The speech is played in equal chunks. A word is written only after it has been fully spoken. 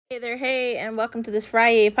Hey there, hey, and welcome to this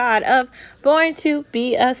Friday pod of Born to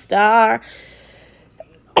Be a Star.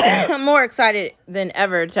 I'm more excited than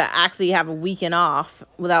ever to actually have a weekend off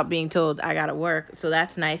without being told I gotta work, so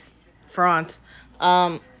that's nice. Front.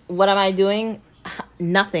 What am I doing?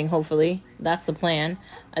 Nothing, hopefully. That's the plan.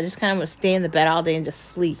 I just kind of want to stay in the bed all day and just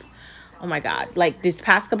sleep. Oh my god. Like, these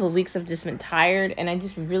past couple of weeks I've just been tired, and I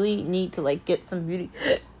just really need to, like, get some beauty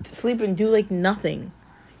sleep and do, like, nothing.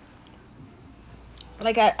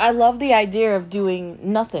 Like I love the idea of doing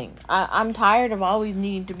nothing. I'm tired of always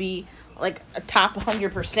needing to be like a top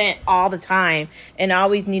 100% all the time and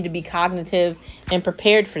always need to be cognitive and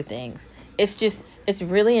prepared for things. It's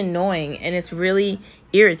really annoying and it's really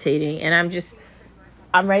irritating, and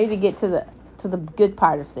I'm ready to get to the good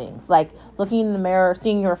part of things, like looking in the mirror,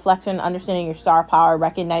 seeing your reflection, understanding your star power,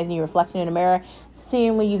 recognizing your reflection in the mirror,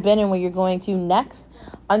 seeing where you've been and where you're going to next,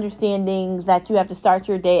 understanding that you have to start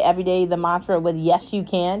your day every day, the mantra with yes you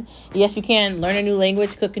can. Yes you can. Learn a new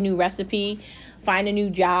language, cook a new recipe, find a new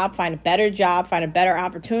job, find a better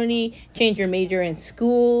opportunity, change your major in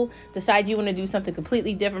school, decide you want to do something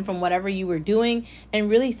completely different from whatever you were doing, and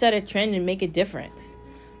really set a trend and make a difference.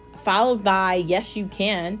 Followed by yes you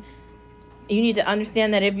can. You need to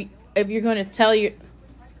understand that if you're going to tell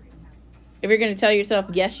yourself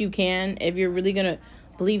yes you can, if you're really going to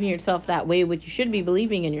believe in yourself that way, which you should be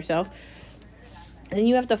believing in yourself, then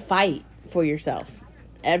you have to fight for yourself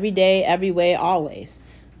every day, every way, always.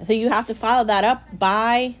 So you have to follow that up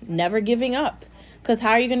by never giving up. Because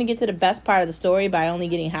how are you going to get to the best part of the story by only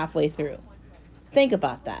getting halfway through? Think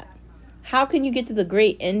about that. How can you get to the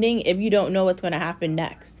great ending if you don't know what's going to happen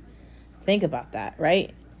next? Think about that,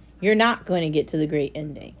 right? You're not going to get to the great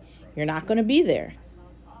ending. You're not going to be there.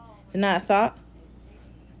 Isn't that a thought?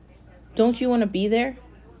 Don't you want to be there?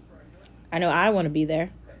 I know I want to be there.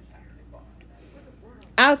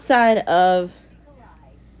 Outside of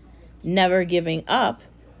never giving up,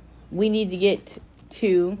 we need to get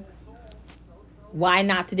to why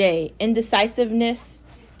not today. Indecisiveness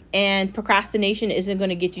and procrastination isn't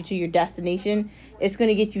going to get you to your destination. It's going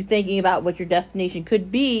to get you thinking about what your destination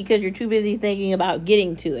could be because you're too busy thinking about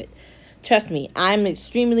getting to it. Trust me, I'm an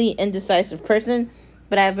extremely indecisive person,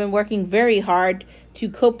 but I've been working very hard to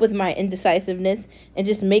cope with my indecisiveness and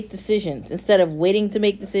just make decisions. Instead of waiting to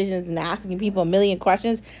make decisions and asking people a million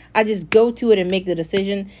questions, I just go to it and make the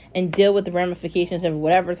decision and deal with the ramifications of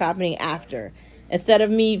whatever's happening after. Instead of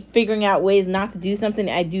me figuring out ways not to do something,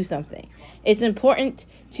 I do something. It's important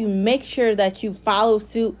to make sure that you follow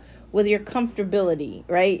suit with your comfortability,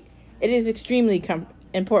 right? It is extremely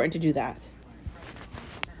important to do that.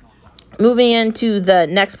 Moving into the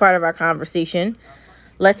next part of our conversation,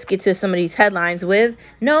 let's get to some of these headlines with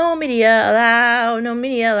no media allowed, no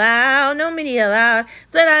media allowed, no media allowed.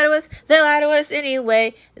 They lie to us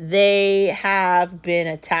anyway. They have been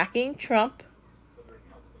attacking Trump.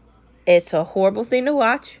 It's a horrible thing to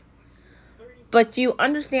watch, but you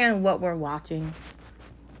understand what we're watching.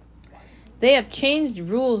 They have changed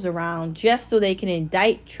rules around just so they can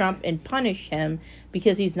indict Trump and punish him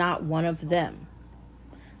because he's not one of them.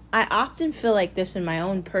 I often feel like this in my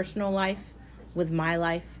own personal life, with my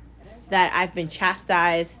life, that I've been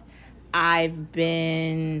chastised, I've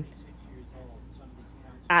been,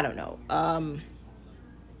 I don't know,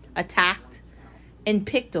 attacked and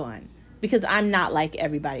picked on because I'm not like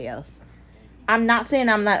everybody else. I'm not saying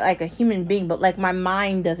I'm not like a human being, but like my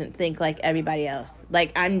mind doesn't think like everybody else.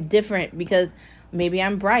 Like I'm different because maybe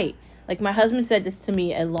I'm bright. Like my husband said this to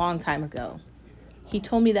me a long time ago. He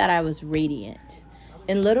told me that I was radiant.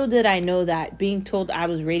 And little did I know that being told I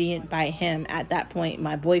was radiant by him at that point,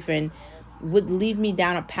 my boyfriend, would lead me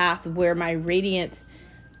down a path where my radiance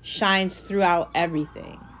shines throughout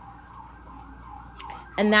everything.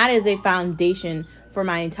 And that is a foundation for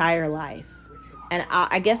my entire life. And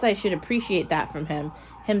I guess I should appreciate that from him.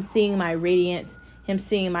 Him seeing my radiance, him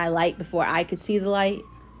seeing my light before I could see the light.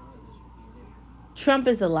 Trump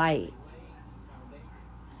is a light.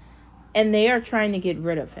 And they are trying to get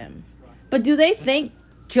rid of him. But do they think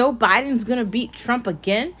Joe Biden's going to beat Trump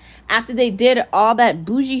again after they did all that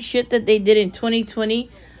bougie shit that they did in 2020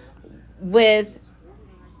 with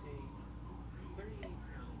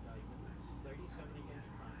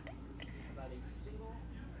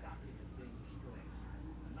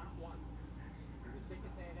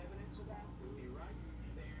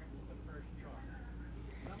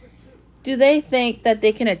do they think that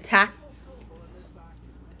they can attack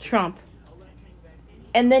Trump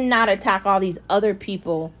and then not attack all these other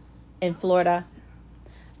people in Florida?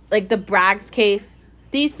 Like the Braggs case.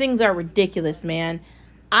 These things are ridiculous, man.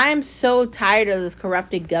 I'm so tired of this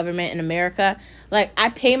corrupted government in America. Like, I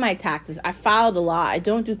pay my taxes. I file the law. I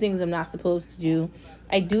don't do things I'm not supposed to do.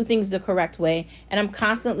 I do things the correct way, and I'm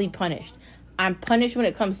constantly punished. I'm punished when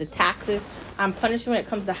it comes to taxes. I'm punished when it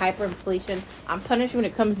comes to hyperinflation. I'm punished when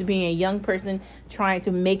it comes to being a young person trying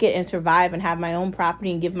to make it and survive and have my own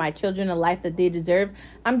property and give my children a life that they deserve.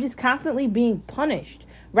 I'm just constantly being punished,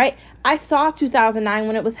 right? I saw 2009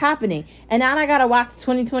 when it was happening, and now I gotta watch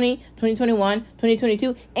 2020, 2021,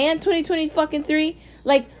 2022, and 2020 fucking 3.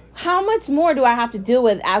 Like, how much more do I have to deal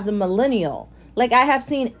with as a millennial? Like, I have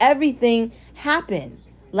seen everything happen.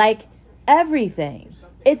 Like, everything.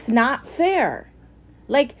 It's not fair.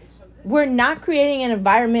 Like, we're not creating an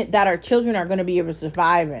environment that our children are going to be able to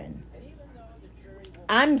survive in.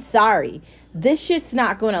 I'm sorry. This shit's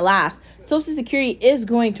not going to last. Social Security is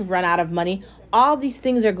going to run out of money. All these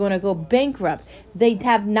things are going to go bankrupt. They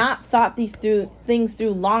have not thought these things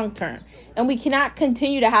through long term. And we cannot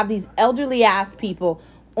continue to have these elderly ass people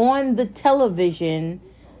on the television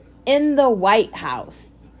in the White House.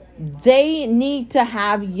 They need to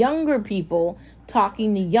have younger people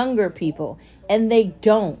talking to younger people, and they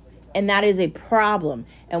don't. And that is a problem.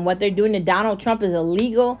 And what they're doing to Donald Trump is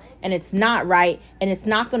illegal, and it's not right, and it's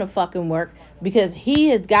not going to fucking work, because he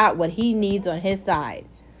has got what he needs on his side.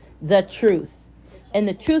 The truth. And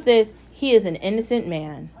the truth is, he is an innocent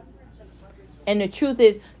man. And the truth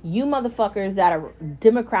is, you motherfuckers that are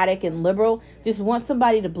Democratic and liberal just want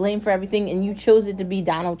somebody to blame for everything, and you chose it to be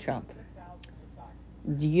Donald Trump.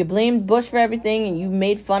 You blamed Bush for everything, and you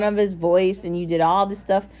made fun of his voice, and you did all this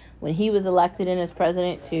stuff when he was elected and as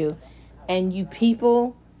president too. And you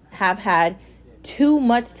people have had too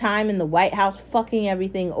much time in the White House fucking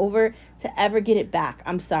everything over to ever get it back.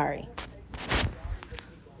 I'm sorry.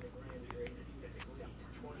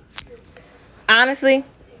 Honestly,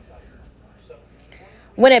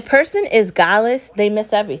 when a person is godless, they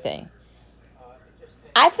miss everything.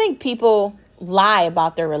 I think people lie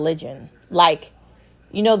about their religion. Like,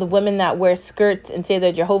 you know, the women that wear skirts and say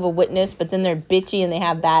they're Jehovah Witness, but then they're bitchy and they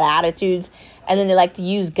have bad attitudes, and then they like to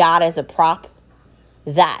use God as a prop.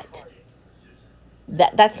 That's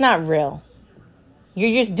not real.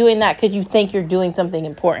 You're just doing that because you think you're doing something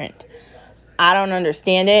important. I don't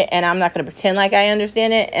understand it, and I'm not going to pretend like I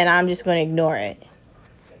understand it, and I'm just going to ignore it.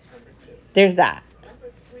 There's that.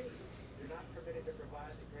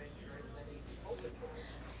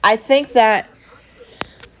 I think that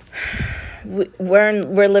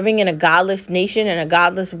we're living in a godless nation and a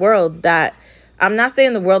godless world. That I'm not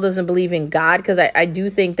saying the world doesn't believe in God, because I do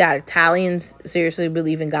think that Italians seriously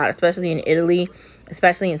believe in God, especially in Italy,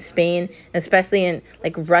 especially in Spain, especially in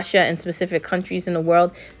like Russia and specific countries in the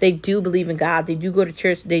world. They do believe in God. They do go to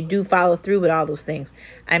church. They do follow through with all those things.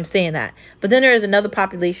 I'm saying that. But then there is another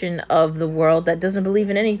population of the world that doesn't believe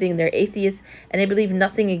in anything. They're atheists, and they believe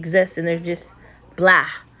nothing exists, and there's just blah.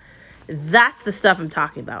 That's the stuff I'm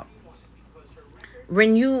talking about.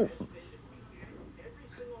 When you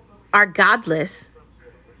are godless,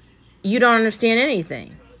 you don't understand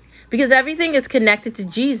anything, because everything is connected to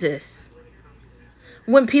Jesus.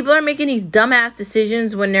 When people are making these dumbass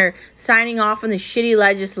decisions, when they're signing off on this shitty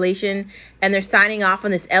legislation, and they're signing off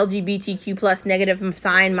on this LGBTQ plus negative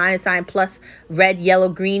sign, minus sign, plus red, yellow,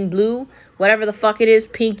 green, blue, whatever the fuck it is,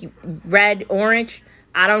 pink, red, orange,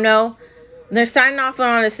 I don't know. They're signing off on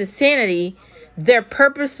all this insanity. They're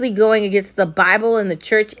purposely going against the Bible and the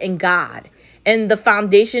church and God and the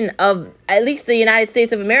foundation of at least the United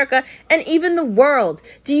States of America and even the world.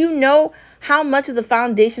 Do you know how much of the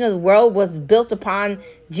foundation of the world was built upon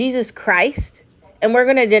Jesus Christ? And we're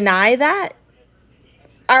going to deny that?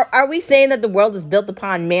 Are we saying that the world is built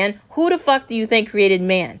upon man? Who the fuck do you think created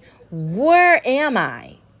man? Where am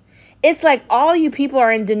I? It's like all you people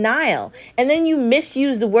are in denial. And then you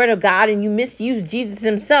misuse the word of God, and you misuse Jesus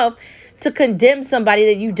himself to condemn somebody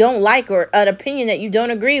that you don't like, or an opinion that you don't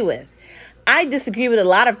agree with. I disagree with a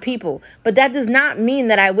lot of people, but that does not mean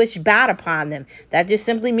that I wish bad upon them. That just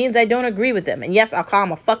simply means I don't agree with them. And yes, I'll call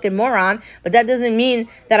them a fucking moron, but that doesn't mean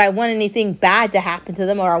that I want anything bad to happen to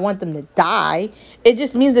them or I want them to die. It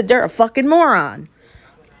just means that they're a fucking moron.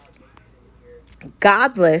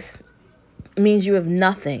 Godless means you have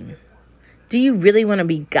nothing. Do you really want to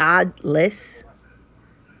be godless?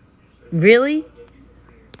 Really?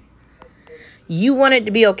 You want it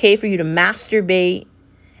to be okay for you to masturbate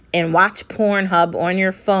and watch Pornhub on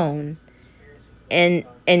your phone and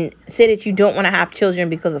say that you don't want to have children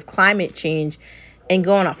because of climate change and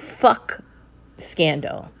go on a fuck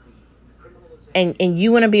scandal. And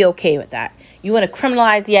you want to be okay with that. You want to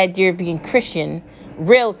criminalize the idea of being Christian,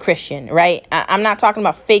 real Christian, right? I'm not talking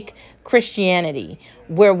about fake Christianity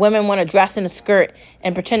where women want to dress in a skirt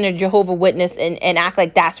and pretend they're Jehovah Witness and act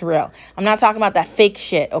like that's real. I'm not talking about that fake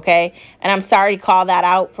shit, okay? And I'm sorry to call that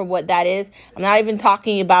out for what that is. I'm not even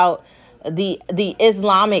talking about the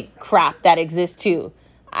Islamic crap that exists too.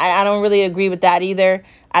 I don't really agree with that either.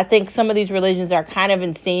 I think some of these religions are kind of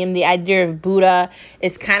insane. The idea of Buddha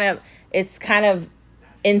is kind of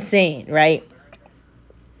insane, right?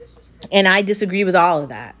 And I disagree with all of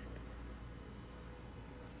that.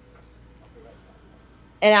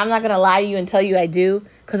 And I'm not gonna lie to you and tell you I do,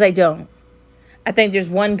 because I don't. I think there's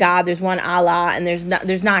one God, there's one Allah, and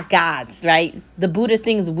there's not gods, right? The Buddha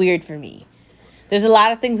thing is weird for me. There's a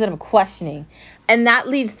lot of things that I'm questioning. And that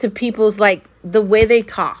leads to people's, like, the way they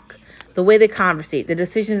talk, the way they conversate, the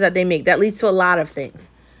decisions that they make. That leads to a lot of things.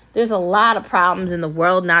 There's a lot of problems in the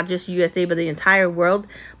world, not just USA, but the entire world.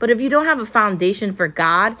 But if you don't have a foundation for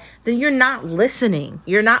God, then you're not listening.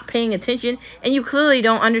 You're not paying attention, and you clearly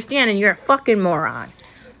don't understand, and you're a fucking moron.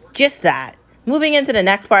 Just that. Moving into the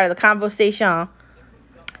next part of the conversation.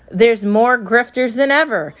 There's more grifters than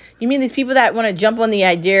ever. You mean these people that want to jump on the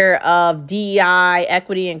idea of DEI,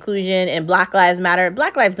 equity, inclusion, and Black Lives Matter?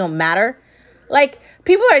 Black lives don't matter. Like,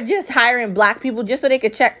 people are just hiring black people just so they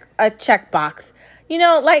could check a checkbox.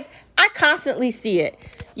 Like, I constantly see it.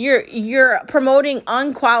 You're promoting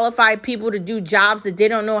unqualified people to do jobs that they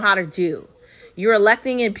don't know how to do. You're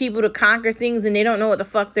electing in people to conquer things and they don't know what the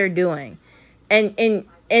fuck they're doing.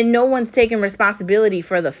 And no one's taking responsibility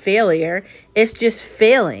for the failure. It's just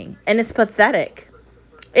failing. And it's pathetic.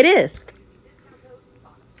 It is.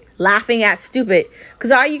 Laughing at stupid.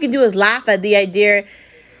 Because all you can do is laugh at the idea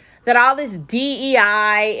that all this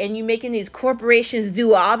DEI and you making these corporations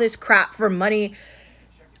do all this crap for money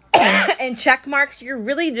and check marks, you're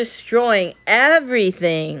really destroying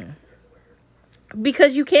everything.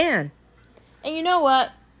 Because you can. And you know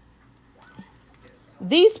what?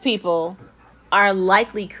 These people are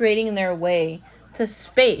likely creating their way to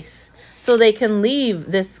space so they can leave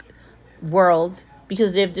this world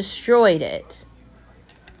because they've destroyed it.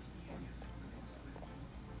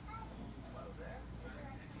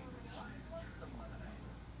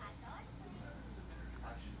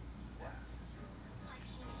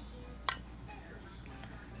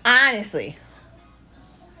 Honestly.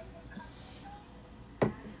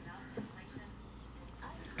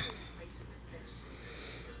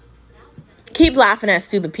 Keep laughing at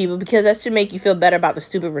stupid people because that should make you feel better about the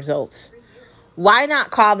stupid results. Why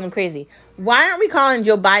not call them crazy? Why aren't we calling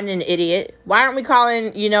Joe Biden an idiot? Why aren't we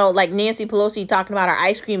calling, like Nancy Pelosi talking about her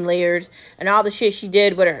ice cream layers and all the shit she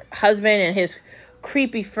did with her husband and his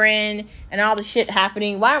creepy friend and all the shit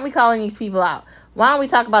happening? Why aren't we calling these people out? Why don't we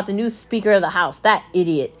talk about the new Speaker of the House, that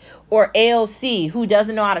idiot? Or AOC, who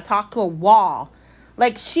doesn't know how to talk to a wall?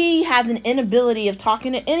 Like, she has an inability of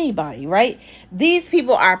talking to anybody, right? These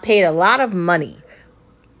people are paid a lot of money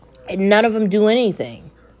and none of them do anything.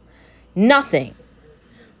 Nothing.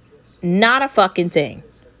 Not a fucking thing.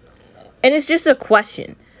 And it's just a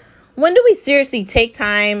question. When do we seriously take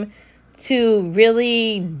time to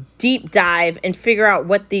really deep dive and figure out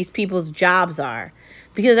what these people's jobs are?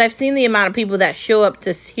 Because I've seen the amount of people that show up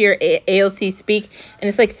to hear AOC speak, and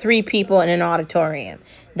it's like 3 people in an auditorium.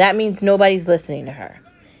 That means nobody's listening to her.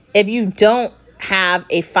 If you don't have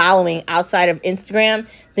a following outside of Instagram,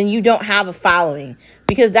 then you don't have a following.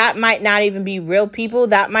 Because that might not even be real people.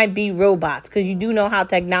 That might be robots. Because you do know how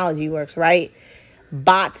technology works, right?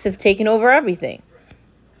 Bots have taken over everything.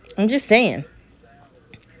 I'm just saying.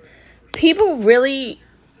 People really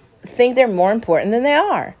think they're more important than they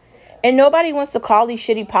are. And nobody wants to call these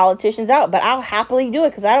shitty politicians out. But I'll happily do it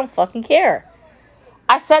because I don't fucking care.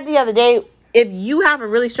 I said the other day, if you have a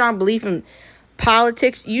really strong belief in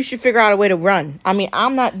politics, you should figure out a way to run. I mean,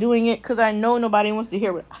 I'm not doing it because I know nobody wants to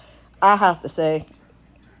hear what I have to say.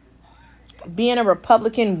 Being a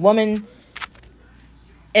Republican woman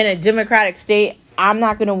in a Democratic state, I'm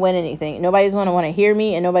not going to win anything. Nobody's going to want to hear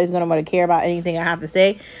me, and nobody's going to want to care about anything I have to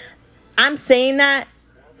say. I'm saying that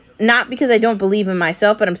not because I don't believe in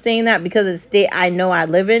myself, but I'm saying that because of the state I know I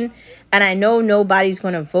live in, and I know nobody's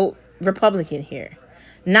going to vote Republican here.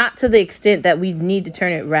 Not to the extent that we need to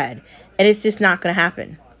turn it red. And it's just not going to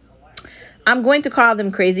happen. I'm going to call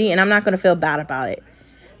them crazy, and I'm not going to feel bad about it.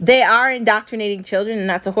 They are indoctrinating children, and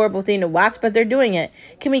that's a horrible thing to watch, but they're doing it.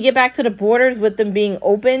 Can we get back to the borders with them being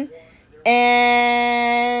open?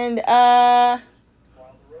 And,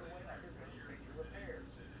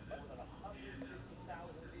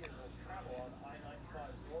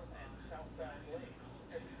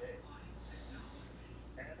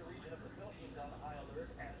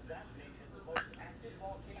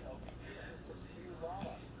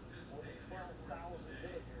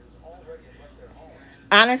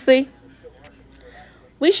 honestly,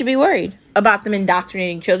 we should be worried about them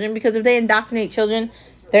indoctrinating children, because if they indoctrinate children,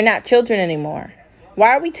 they're not children anymore.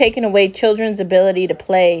 Why are we taking away children's ability to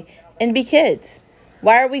play and be kids?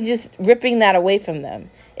 Why are we just ripping that away from them?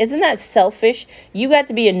 Isn't that selfish? You got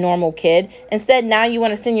to be a normal kid. Instead, now you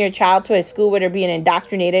want to send your child to a school where they're being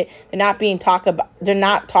indoctrinated. They're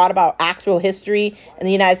not taught about actual history in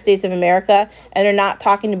the United States of America, and they're not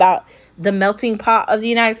talking about the melting pot of the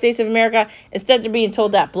United States of America. Instead, they're being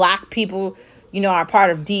told that black people, are part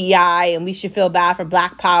of DEI and we should feel bad for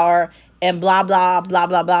black power and blah, blah, blah,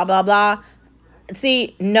 blah, blah, blah, blah.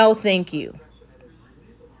 See, no, thank you.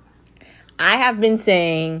 I have been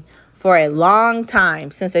saying for a long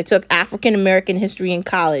time, since I took African American history in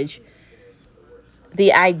college,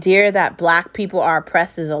 the idea that black people are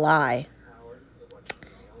oppressed is a lie.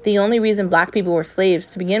 The only reason black people were slaves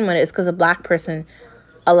to begin with is because a black person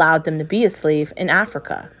allowed them to be a slave in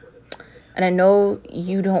Africa. And I know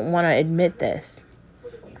you don't want to admit this.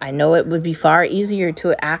 I know it would be far easier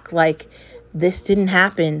to act like this didn't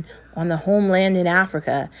happen on the homeland in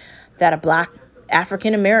Africa, that a black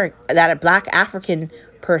African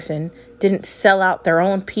person didn't sell out their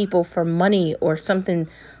own people for money or something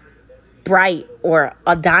bright or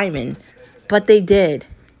a diamond, but they did.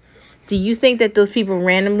 Do you think that those people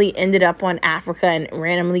randomly ended up on Africa and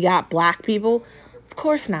randomly got black people? Of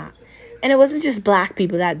course not. And it wasn't just black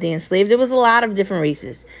people that they enslaved. It was a lot of different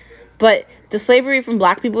races. But the slavery from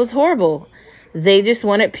black people is horrible. They just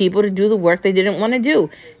wanted people to do the work they didn't want to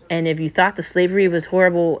do. And if you thought the slavery was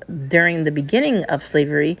horrible during the beginning of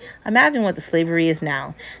slavery, imagine what the slavery is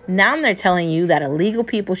now. Now they're telling you that illegal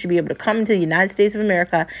people should be able to come into the United States of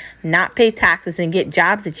America, not pay taxes, and get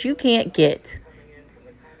jobs that you can't get,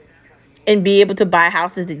 and be able to buy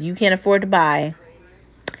houses that you can't afford to buy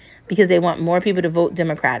because they want more people to vote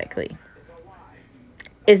democratically.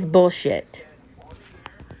 It's bullshit.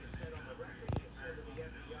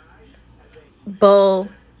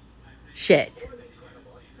 Bullshit.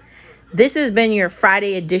 This has been your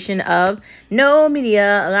Friday edition of No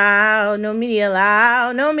Media Allowed, No Media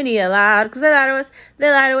Allowed, No Media Allowed, because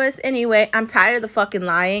they lie to us anyway. I'm tired of the fucking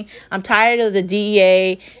lying. I'm tired of the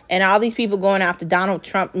DEA and all these people going after Donald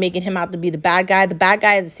Trump, making him out to be the bad guy. The bad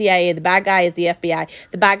guy is the CIA. The bad guy is the FBI.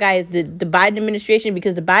 The bad guy is the Biden administration,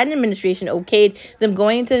 because the Biden administration okayed them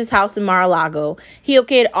going into his house in Mar-a-Lago. He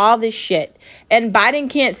okayed all this shit. And Biden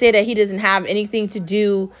can't say that he doesn't have anything to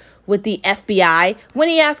do with the FBI when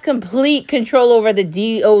he has complete control over the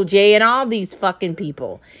DOJ and all these fucking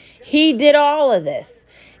people. He did all of this.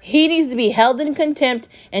 He needs to be held in contempt,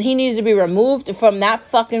 and he needs to be removed from that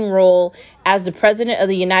fucking role as the president of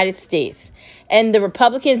the United States. And the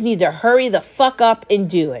Republicans need to hurry the fuck up and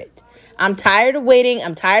do it. I'm tired of waiting.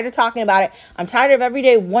 I'm tired of talking about it. I'm tired of every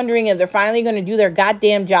day wondering if they're finally going to do their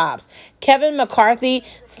goddamn jobs. Kevin McCarthy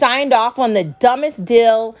signed off on the dumbest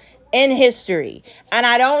deal in history. And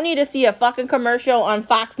I don't need to see a fucking commercial on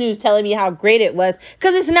Fox News telling me how great it was,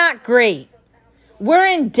 because it's not great. We're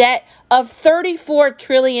in debt of $34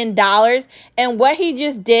 trillion, and what he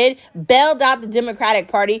just did bailed out the Democratic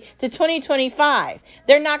Party to 2025.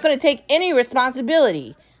 They're not going to take any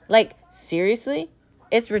responsibility. Like, seriously?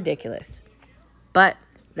 It's ridiculous. But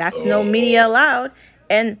that's No Media Allowed,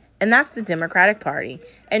 and that's the Democratic Party.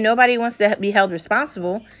 And nobody wants to be held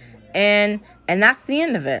responsible, and that's the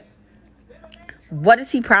end of it. What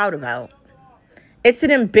is he proud about? It's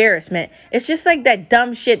an embarrassment. It's just like that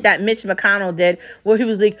dumb shit that Mitch McConnell did, where he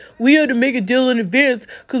was like, we had to make a deal in advance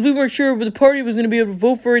because we weren't sure if the party was going to be able to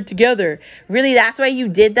vote for it together. Really, that's why you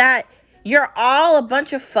did that? You're all a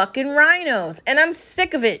bunch of fucking rhinos, and I'm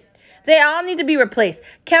sick of it. They all need to be replaced.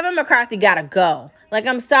 Kevin McCarthy gotta go. Like,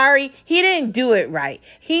 I'm sorry, he didn't do it right.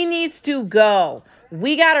 He needs to go.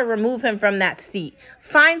 We gotta remove him from that seat.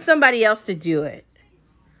 Find somebody else to do it.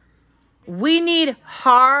 We need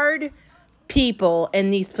hard people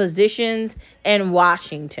in these positions in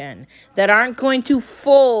Washington that aren't going to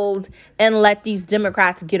fold and let these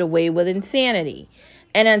Democrats get away with insanity.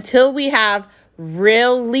 And until we have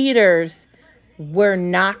real leaders, we're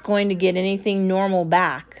not going to get anything normal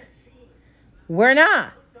back. We're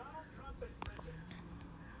not.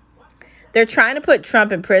 They're trying to put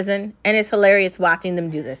Trump in prison, and it's hilarious watching them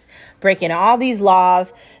do this. Breaking all these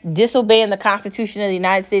laws, disobeying the Constitution of the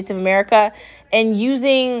United States of America, and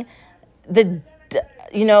using the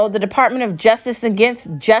Department of Justice against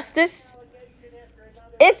justice.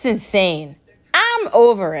 It's insane. I'm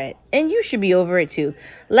over it, and you should be over it too.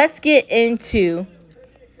 Let's get into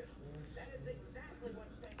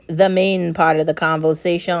the main part of the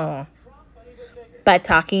conversation by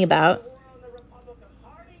talking about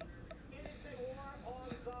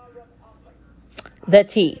the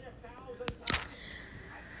tea.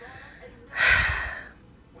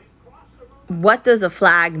 What does a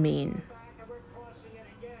flag mean?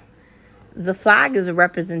 The flag is a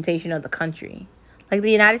representation of the country. Like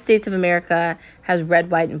the United States of America has red,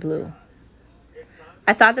 white, and blue.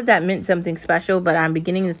 I thought that meant something special, but I'm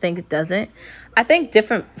beginning to think it doesn't. I think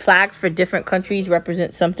different flags for different countries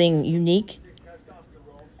represent something unique.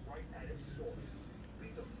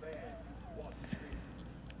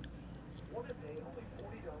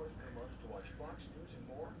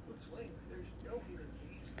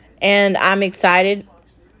 And I'm excited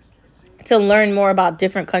to learn more about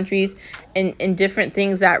different countries and different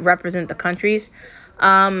things that represent the countries.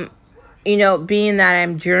 Um, being that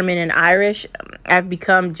I'm German and Irish, I've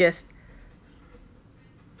become just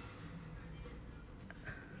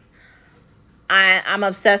I'm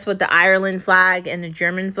obsessed with the Ireland flag and the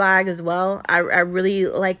German flag as well. I really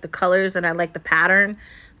like the colors and I like the pattern.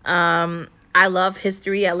 I love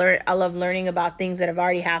history. I love learning about things that have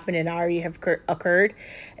already happened and already have occurred.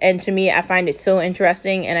 And to me, I find it so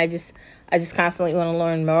interesting, and I just constantly want to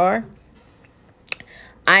learn more.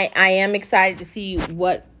 I am excited to see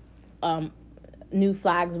what um, new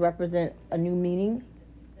flags represent a new meaning.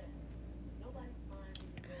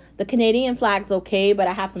 The Canadian flag's okay, but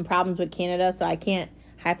I have some problems with Canada, so I can't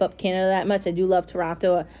hype up Canada that much. I do love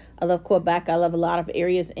Toronto. I love Quebec. I love a lot of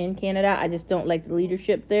areas in Canada. I just don't like the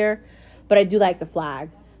leadership there, but I do like the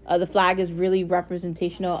flag. The flag is really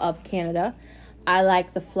representational of Canada. I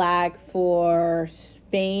like the flag for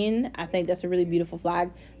Spain. I think that's a really beautiful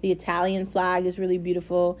flag. The Italian flag is really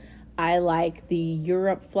beautiful. I like the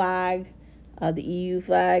Europe flag, the EU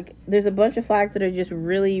flag. There's a bunch of flags that are just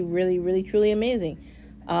really, really, really, truly amazing.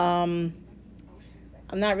 Um,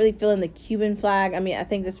 I'm not really feeling the Cuban flag. I mean, I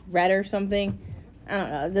think it's red or something. I don't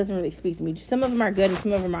know. It doesn't really speak to me. Some of them are good and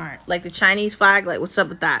some of them aren't. Like the Chinese flag, like what's up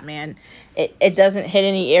with that, man? It doesn't hit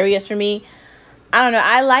any areas for me. I don't know.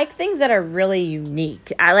 I like things that are really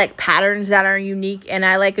unique. I like patterns that are unique, and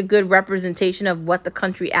I like a good representation of what the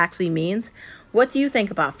country actually means. What do you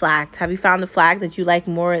think about flags? Have you found a flag that you like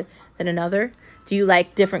more than another? Do you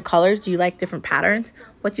like different colors? Do you like different patterns?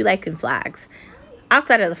 What do you like in flags?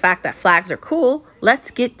 Outside of the fact that flags are cool,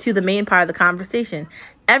 let's get to the main part of the conversation.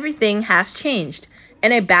 Everything has changed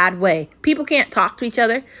in a bad way. People can't talk to each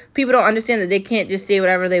other. People don't understand that they can't just say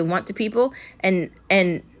whatever they want to people and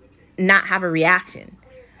not have a reaction.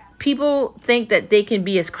 People think that they can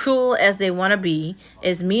be as cruel as they want to be,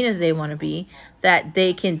 as mean as they want to be, that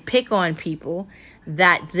they can pick on people,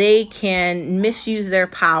 that they can misuse their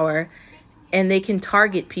power, and they can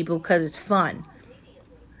target people because it's fun.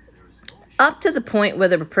 Up to the point where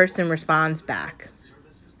the person responds back.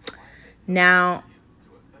 Now,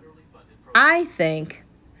 I think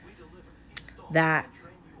that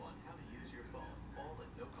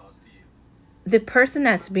the person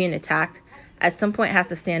that's being attacked at some point has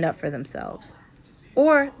to stand up for themselves.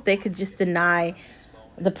 Or they could just deny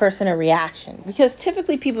the person a reaction, because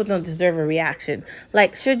typically people don't deserve a reaction.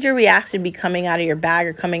 Like, should your reaction be coming out of your bag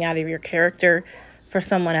or coming out of your character for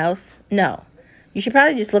someone else? No. You should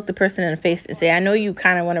probably just look the person in the face and say, I know you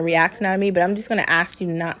kind of want a reaction out of me, but I'm just going to ask you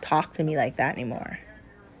to not talk to me like that anymore.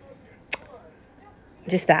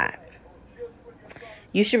 Just that.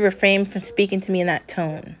 You should refrain from speaking to me in that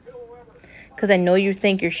tone, because I know you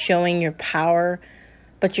think you're showing your power,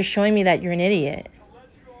 but you're showing me that you're an idiot.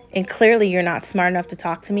 And clearly you're not smart enough to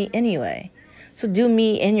talk to me anyway. So do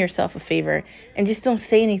me and yourself a favor and just don't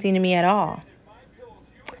say anything to me at all.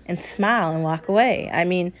 And smile and walk away. I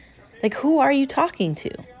mean, like, who are you talking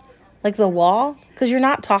to? Like the wall? Because you're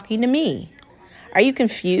not talking to me. Are you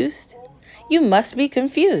confused? You must be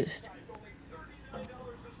confused.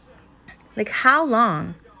 Like, how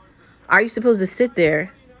long are you supposed to sit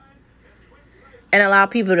there and allow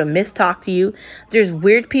people to mistalk to you? There's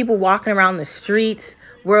weird people walking around the streets.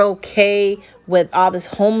 We're okay with all this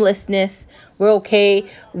homelessness. We're okay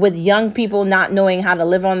with young people not knowing how to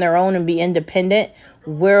live on their own and be independent.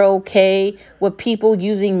 We're okay with people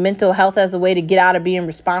using mental health as a way to get out of being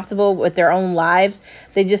responsible with their own lives.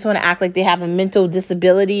 They just want to act like they have a mental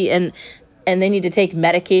disability and they need to take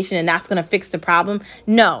medication and that's going to fix the problem.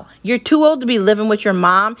 No, you're too old to be living with your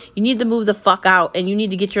mom. You need to move the fuck out and you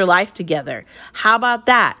need to get your life together. How about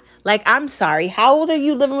that? Like, I'm sorry. How old are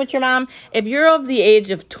you living with your mom? If you're of the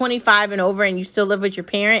age of 25 and over and you still live with your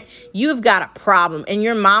parent, you've got a problem and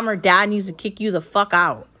your mom or dad needs to kick you the fuck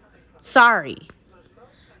out. Sorry.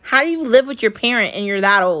 How do you live with your parent and you're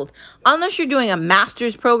that old? Unless you're doing a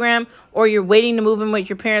master's program or you're waiting to move in with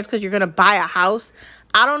your parents because you're going to buy a house,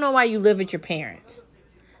 I don't know why you live with your parents.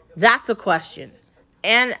 That's a question.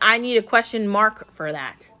 And I need a question mark for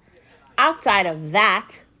that. Outside of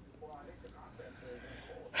that,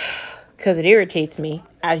 because it irritates me,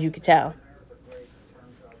 as you could tell,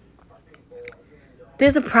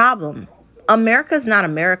 there's a problem. America's not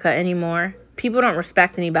America anymore. People don't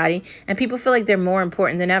respect anybody, and people feel like they're more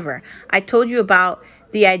important than ever. I told you about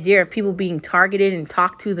the idea of people being targeted and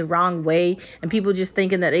talked to the wrong way, and people just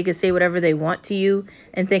thinking that they can say whatever they want to you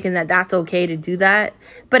and thinking that that's okay to do that.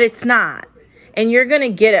 But it's not. And you're going to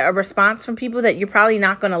get a response from people that you're probably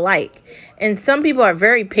not going to like. And some people are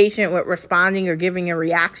very patient with responding or giving a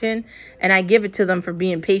reaction, and I give it to them for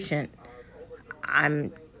being patient.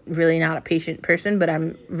 I'm really not a patient person, but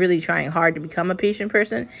I'm really trying hard to become a patient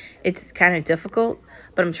person. It's kind of difficult,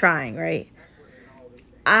 but I'm trying, right?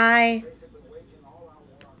 I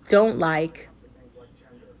don't like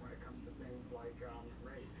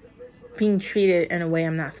being treated in a way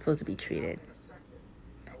I'm not supposed to be treated.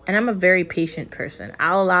 And I'm a very patient person.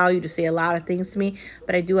 I'll allow you to say a lot of things to me,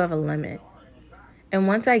 but I do have a limit. And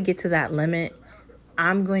once I get to that limit,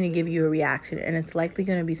 I'm going to give you a reaction, and it's likely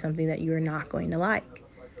going to be something that you're not going to like.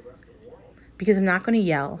 Because I'm not going to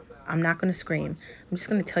yell. I'm not going to scream. I'm just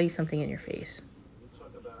going to tell you something in your face.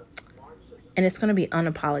 And it's going to be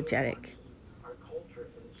unapologetic.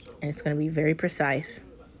 And it's going to be very precise.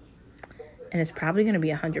 And it's probably going to be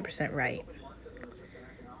 100% right.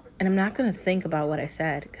 And I'm not going to think about what I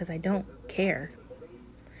said because I don't care.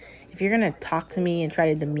 If you're going to talk to me and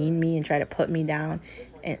try to demean me and try to put me down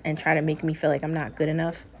and try to make me feel like I'm not good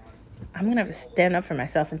enough, I'm going to have to stand up for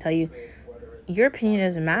myself and tell you, your opinion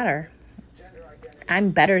doesn't matter.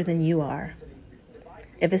 I'm better than you are.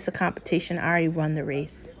 If it's a competition, I already run the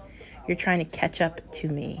race. You're trying to catch up to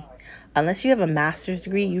me. Unless you have a master's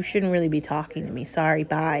degree, you shouldn't really be talking to me. Sorry,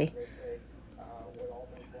 bye.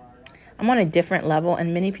 I'm on a different level,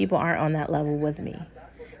 and many people aren't on that level with me.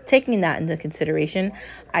 Taking that into consideration,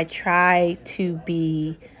 I try to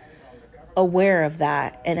be aware of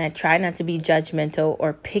that, and I try not to be judgmental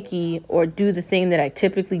or picky or do the thing that I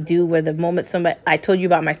typically do where the moment somebody, I told you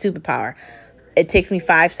about my superpower, it takes me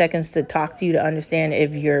 5 seconds to talk to you to understand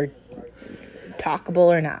if you're talkable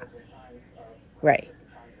or not. Right.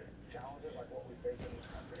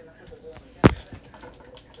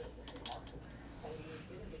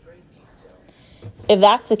 If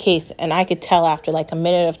that's the case, and I could tell after like a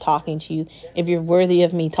minute of talking to you, if you're worthy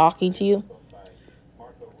of me talking to you,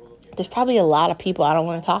 there's probably a lot of people I don't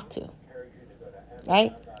want to talk to.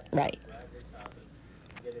 Right? Right.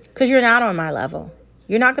 Because you're not on my level.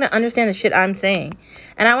 You're not going to understand the shit I'm saying.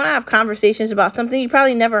 And I want to have conversations about something you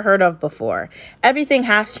probably never heard of before. Everything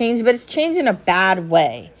has changed, but it's changed in a bad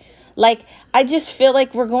way. Like, I just feel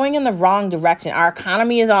like we're going in the wrong direction. Our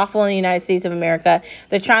economy is awful in the United States of America.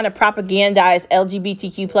 They're trying to propagandize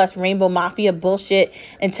LGBTQ plus rainbow mafia bullshit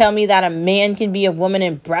and tell me that a man can be a woman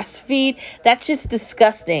and breastfeed. That's just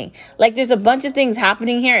disgusting. Like, there's a bunch of things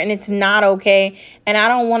happening here and it's not okay. And I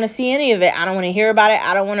don't want to see any of it. I don't want to hear about it.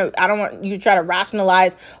 I don't want you to try to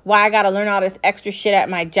rationalize why I got to learn all this extra shit at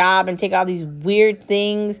my job and take all these weird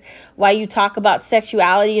things. Why you talk about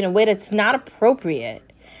sexuality in a way that's not appropriate.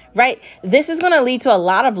 Right? This is going to lead to a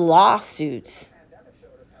lot of lawsuits.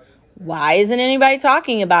 Why isn't anybody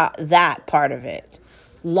talking about that part of it?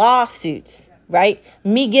 Lawsuits, right?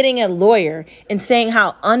 Me getting a lawyer and saying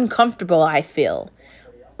how uncomfortable I feel.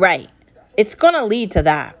 Right. It's going to lead to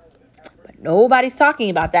that. But nobody's talking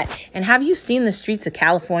about that. And have you seen the streets of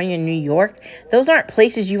California and New York? Those aren't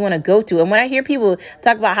places you want to go to. And when I hear people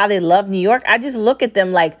talk about how they love New York, I just look at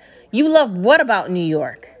them like, you love what about New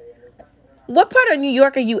York? What part of New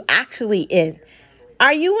York are you actually in?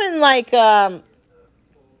 Are you in like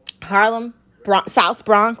Harlem, South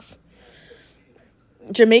Bronx,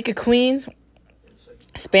 Jamaica, Queens,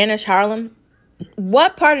 Spanish Harlem?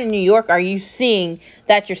 What part of New York are you seeing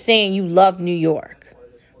that you're saying you love New York?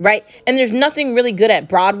 Right? And there's nothing really good at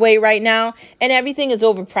Broadway right now, and everything is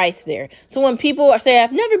overpriced there. So when people say,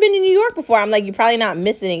 I've never been to New York before, I'm like, you're probably not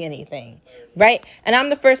missing anything. Right? And I'm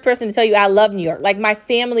the first person to tell you I love New York. Like, my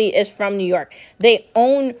family is from New York. They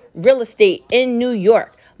own real estate in New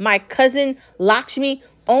York. My cousin Lakshmi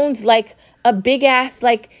owns like a big ass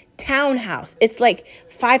like townhouse. It's like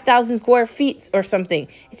 5,000 square feet or something.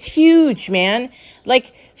 It's huge, man.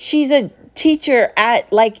 Like, she's a teacher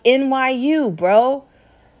at like NYU, bro.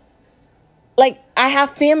 Like, I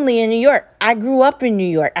have family in New York. I grew up in New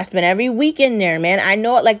York. I spent every weekend there, man. I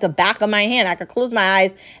know it like the back of my hand. I could close my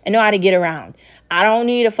eyes and know how to get around. I don't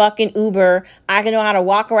need a fucking Uber. I can know how to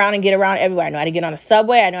walk around and get around everywhere. I know how to get on a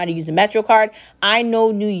subway. I know how to use a Metro card. I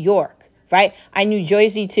know New York, right? I knew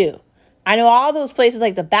Jersey too. I know all those places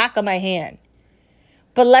like the back of my hand.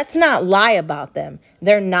 But let's not lie about them.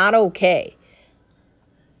 They're not okay.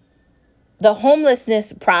 The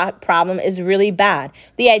homelessness problem is really bad.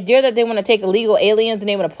 The idea that they want to take illegal aliens and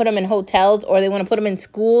they want to put them in hotels, or they want to put them in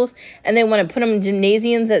schools, and they want to put them in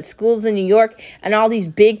gymnasiums at schools in New York and all these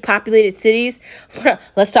big populated cities.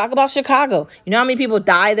 Let's talk about Chicago. You know how many people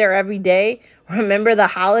die there every day? Remember the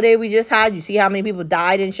holiday we just had? You see how many people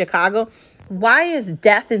died in Chicago? Why is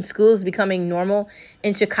death in schools becoming normal?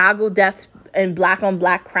 In Chicago, deaths and black on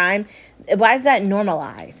black crime, why is that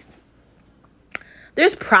normalized?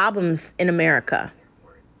 There's problems in America,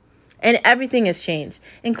 and everything has changed,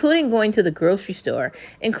 including going to the grocery store,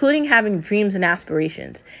 including having dreams and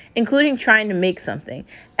aspirations, including trying to make something.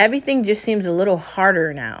 Everything just seems a little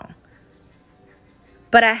harder now.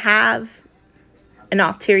 But I have an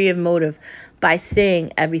ulterior motive by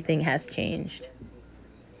saying everything has changed.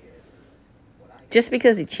 Just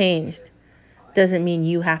because it changed doesn't mean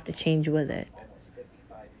you have to change with it.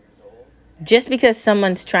 Just because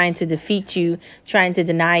someone's trying to defeat you, trying to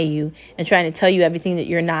deny you, and trying to tell you everything that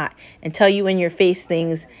you're not, and tell you in your face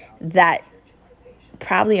things that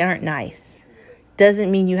probably aren't nice, doesn't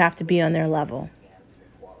mean you have to be on their level.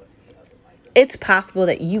 It's possible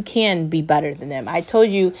that you can be better than them. I told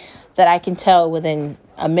you that I can tell within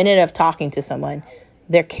a minute of talking to someone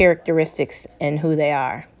their characteristics and who they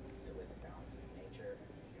are.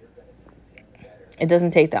 It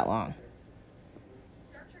doesn't take that long.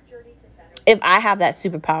 If I have that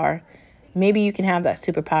superpower, maybe you can have that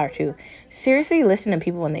superpower too. Seriously, listen to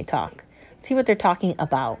people when they talk. See what they're talking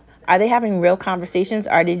about. Are they having real conversations?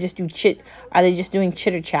 Are they just doing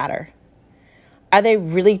chitter chatter? Are they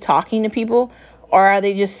really talking to people, or are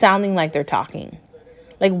they just sounding like they're talking?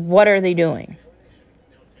 Like, what are they doing?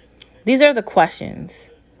 These are the questions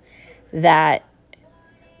that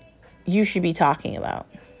you should be talking about.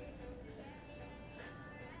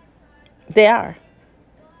 They are.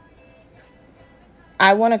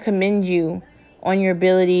 I want to commend you on your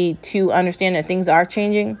ability to understand that things are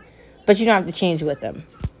changing, but you don't have to change with them.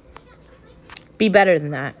 Be better than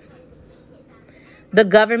that. The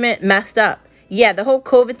government messed up. Yeah, the whole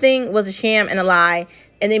COVID thing was a sham and a lie,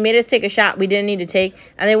 and they made us take a shot we didn't need to take,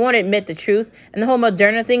 and they won't admit the truth. And the whole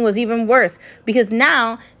Moderna thing was even worse, because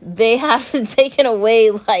now they have taken away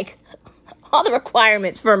like all the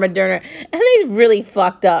requirements for Moderna, and they really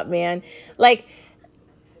fucked up, man. Like,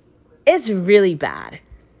 it's really bad.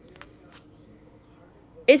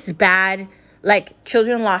 It's bad. Like,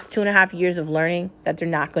 children lost 2.5 years of learning that they're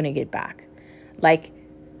not going to get back. Like,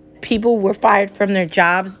 people were fired from their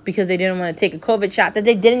jobs because they didn't want to take a COVID shot that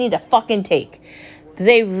they didn't need to fucking take.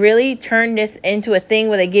 They really turned this into a thing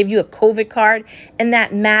where they gave you a COVID card, and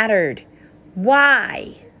that mattered.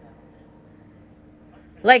 Why?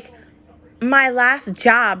 Like, my last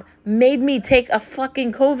job made me take a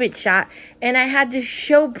fucking COVID shot, and I had to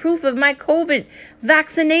show proof of my COVID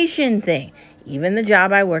vaccination thing. Even the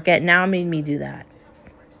job I work at now made me do that.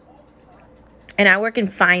 And I work in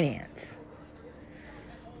finance.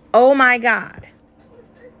 Oh my God.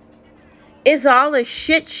 It's all a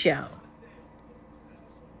shit show.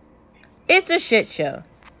 It's a shit show.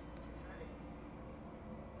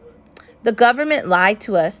 The government lied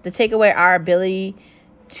to us to take away our ability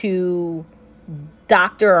to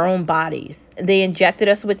doctor our own bodies. They injected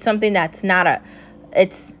us with something that's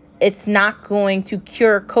it's not going to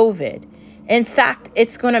cure COVID. In fact,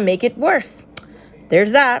 it's going to make it worse.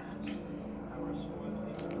 There's that.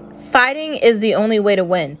 Fighting is the only way to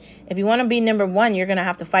win. If you want to be number one, you're going to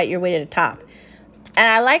have to fight your way to the top. And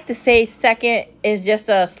I like to say second is just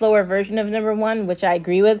a slower version of number one, which I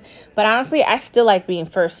agree with. But honestly, I still like being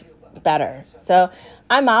first better. So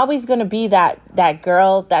I'm always going to be that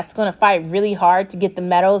girl that's going to fight really hard to get the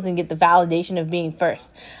medals and get the validation of being first.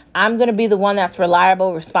 I'm going to be the one that's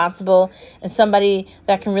reliable, responsible, and somebody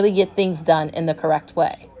that can really get things done in the correct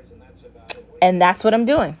way. And that's what I'm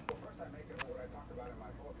doing.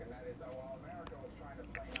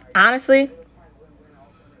 Honestly,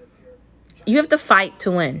 you have to fight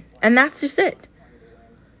to win. And that's just it.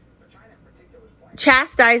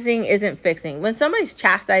 Chastising isn't fixing. When somebody's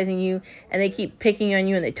chastising you and they keep picking on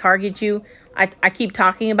you and they target you, I keep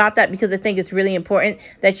talking about that because I think it's really important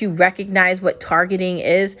that you recognize what targeting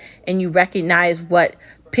is, and you recognize what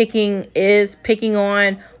picking is, picking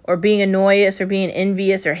on, or being annoyous or being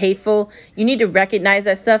envious or hateful. You need to recognize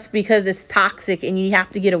that stuff because it's toxic and you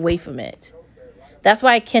have to get away from it. That's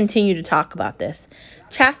why I continue to talk about this.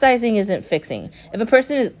 Chastising isn't fixing. If a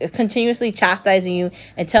person is continuously chastising you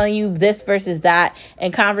and telling you this versus that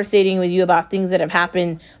and conversating with you about things that have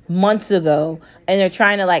happened months ago, and they're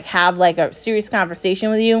trying to have a serious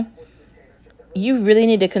conversation with you, you really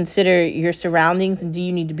need to consider your surroundings, and do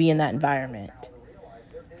you need to be in that environment?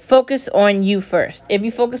 focus on you first. If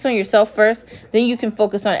you focus on yourself first, then you can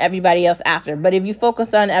focus on everybody else after. But if you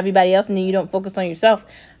focus on everybody else and then you don't focus on yourself,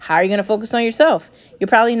 how are you going to focus on yourself? You're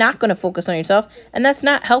probably not going to focus on yourself, and that's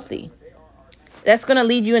not healthy. That's going to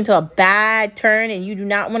lead you into a bad turn, and you do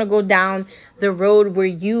not want to go down the road where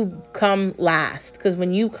you come last. Because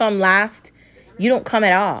when you come last, you don't come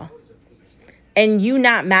at all. And you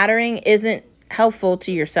not mattering isn't helpful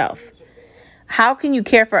to yourself. How can you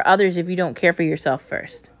care for others if you don't care for yourself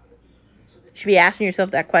first? You should be asking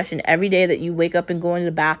yourself that question every day that you wake up and go into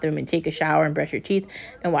the bathroom and take a shower and brush your teeth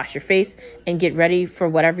and wash your face and get ready for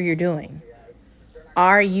whatever you're doing.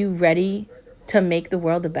 Are you ready to make the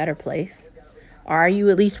world a better place? Or are you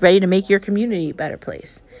at least ready to make your community a better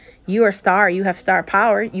place? You are a star. You have star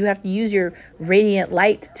power. You have to use your radiant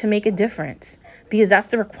light to make a difference, because that's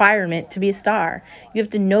the requirement to be a star. You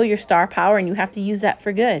have to know your star power, and you have to use that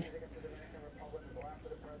for good.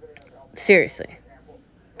 Seriously.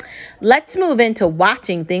 Let's move into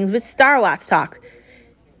watching things with Star Watch Talk.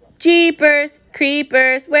 Jeepers,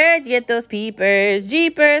 creepers, where'd you get those peepers?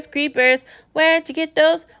 Jeepers, creepers, where'd you get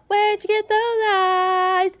those? Where'd you get those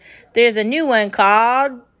eyes? There's a new one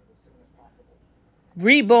called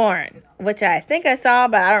Reborn, which I think I saw,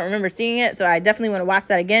 but I don't remember seeing it, so I definitely want to watch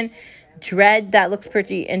that again. Dredd, that looks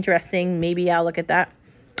pretty interesting. Maybe I'll look at that.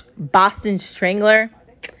 Boston Strangler.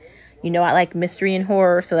 You know I like mystery and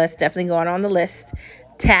horror, so that's definitely going on the list.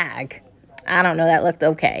 Tag. I don't know, that looked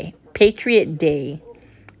okay. Patriot Day.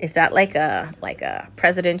 Is that like a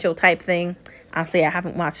presidential type thing? Honestly, I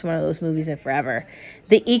haven't watched one of those movies in forever.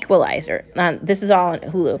 The Equalizer. This is all on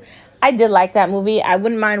Hulu. I did like that movie. I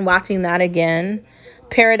wouldn't mind watching that again.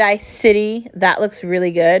 Paradise City. That looks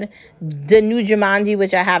really good. The new Jumanji,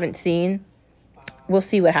 which I haven't seen. We'll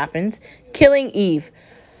see what happens. Killing Eve.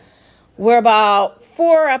 We're about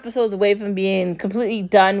 4 episodes away from being completely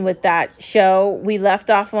done with that show. We left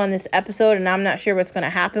off on this episode, and I'm not sure what's going to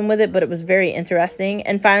happen with it, but it was very interesting.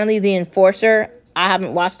 And finally, The Enforcer. I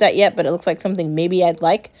haven't watched that yet, but it looks like something maybe I'd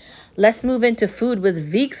like. Let's move into food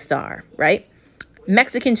with Veekstar, right?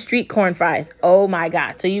 Mexican street corn fries. Oh my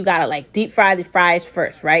God. So you got to like deep fry the fries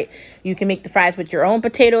first, right? You can make the fries with your own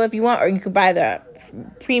potato if you want, or you could buy the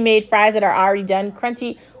pre-made fries that are already done,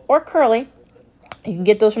 crunchy or curly. You can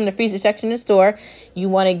get those from the freezer section in the store. You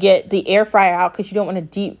want to get the air fryer out because you don't want to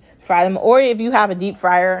deep fry them. Or if you have a deep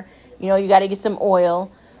fryer, you know, you got to get some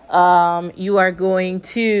oil. You are going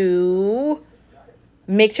to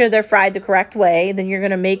make sure they're fried the correct way. Then you're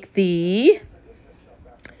going to make the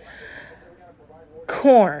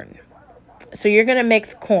corn. So you're going to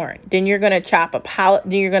mix corn. Then you're going to chop up,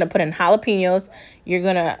 then you're going to put in jalapenos. You're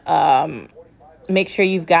going to make sure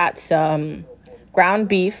you've got some ground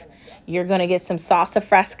beef. You're going to get some salsa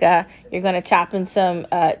fresca. You're going to chop in some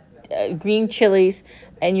green chilies.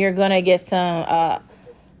 And you're going to get some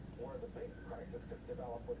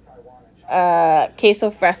queso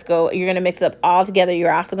fresco. You're going to mix it up all together.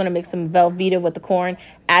 You're also going to mix some Velveeta with the corn.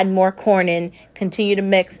 Add more corn in. Continue to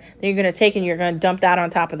mix. Then you're going to take and you're going to dump that on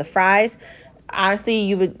top of the fries. Honestly,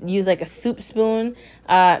 you would use like a soup spoon.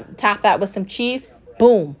 Top that with some cheese.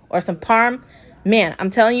 Boom. Or some parm. Man, I'm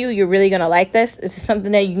telling you, you're really going to like this. This is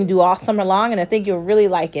something that you can do all summer long, and I think you'll really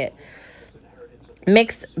like it.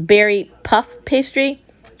 Mixed berry puff pastry.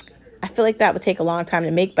 I feel like that would take a long time to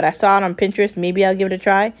make, but I saw it on Pinterest. Maybe I'll give it a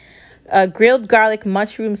try. Grilled garlic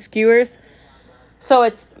mushroom skewers. So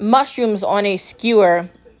it's mushrooms on a skewer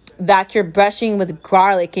that you're brushing with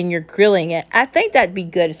garlic and you're grilling it. I think that'd be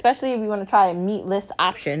good, especially if you want to try a meatless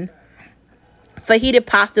option. Fajita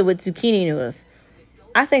pasta with zucchini noodles.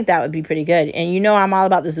 I think that would be pretty good. And you know I'm all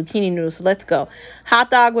about the zucchini noodles, so let's go.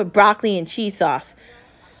 Hot dog with broccoli and cheese sauce.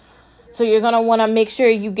 So you're going to want to make sure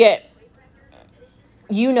you get,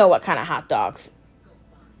 you know what kind of hot dogs.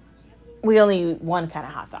 We only eat one kind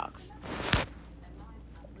of hot dogs.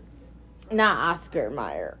 Not Oscar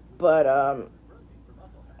Mayer, but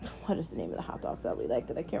what is the name of the hot dogs that we like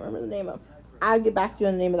that I can't remember the name of? I'll get back to you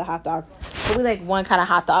on the name of the hot dogs. But we like one kind of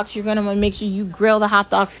hot dogs. You're going to want to make sure you grill the hot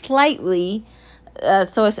dog slightly,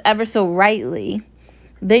 so it's ever so rightly.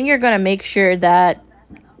 Then you're going to make sure that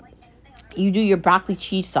you do your broccoli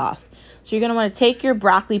cheese sauce. So you're going to want to take your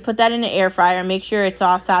broccoli, put that in the air fryer, make sure it's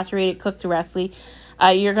all saturated, cooked correctly.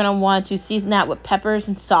 You're going to want to season that with peppers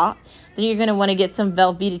and salt. Then you're going to want to get some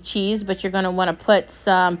Velveeta cheese, but you're going to want to put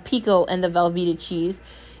some pico in the Velveeta cheese.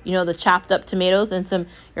 You know, the chopped up tomatoes, and some.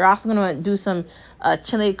 You're also going to want to do some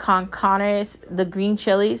chili con carnes, the green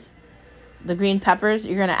chilies, the green peppers.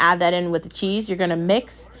 You're going to add that in with the cheese. You're going to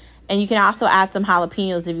mix, and you can also add some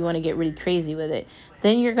jalapenos if you want to get really crazy with it.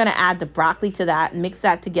 Then you're going to add the broccoli to that, mix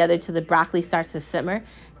that together till the broccoli starts to simmer.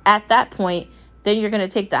 At that point, Then you're going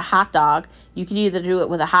to take the hot dog. You can either do it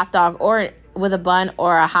with a hot dog or with a bun,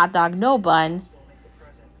 or a hot dog no bun.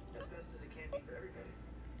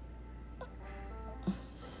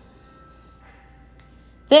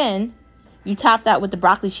 Then you top that with the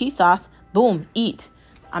broccoli cheese sauce. Boom, eat.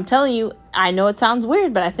 I'm telling you, I know it sounds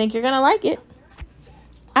weird, but I think you're going to like it.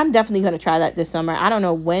 I'm definitely going to try that this summer. I don't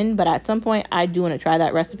know when, but at some point I do want to try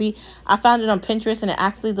that recipe. I found it on Pinterest and it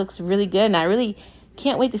actually looks really good, and I really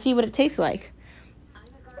can't wait to see what it tastes like.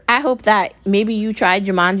 I hope that maybe you tried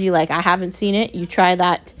Jumanji like I haven't seen it. You try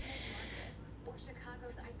that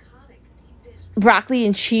broccoli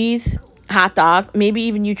and cheese hot dog. Maybe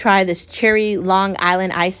even you try this cherry Long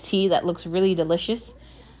Island iced tea that looks really delicious.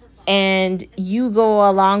 And you go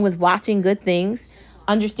along with watching good things,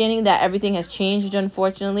 understanding that everything has changed,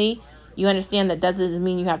 unfortunately. You understand that doesn't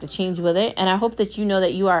mean you have to change with it. And I hope that you know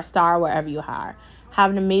that you are a star wherever you are.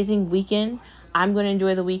 Have an amazing weekend. I'm going to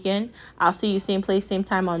enjoy the weekend. I'll see you same place, same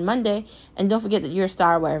time on Monday. And don't forget that you're a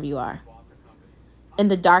star wherever you are. In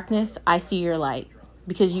the darkness, I see your light,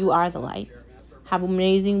 because you are the light. Have an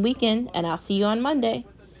amazing weekend, and I'll see you on Monday.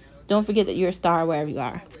 Don't forget that you're a star wherever you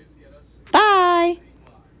are.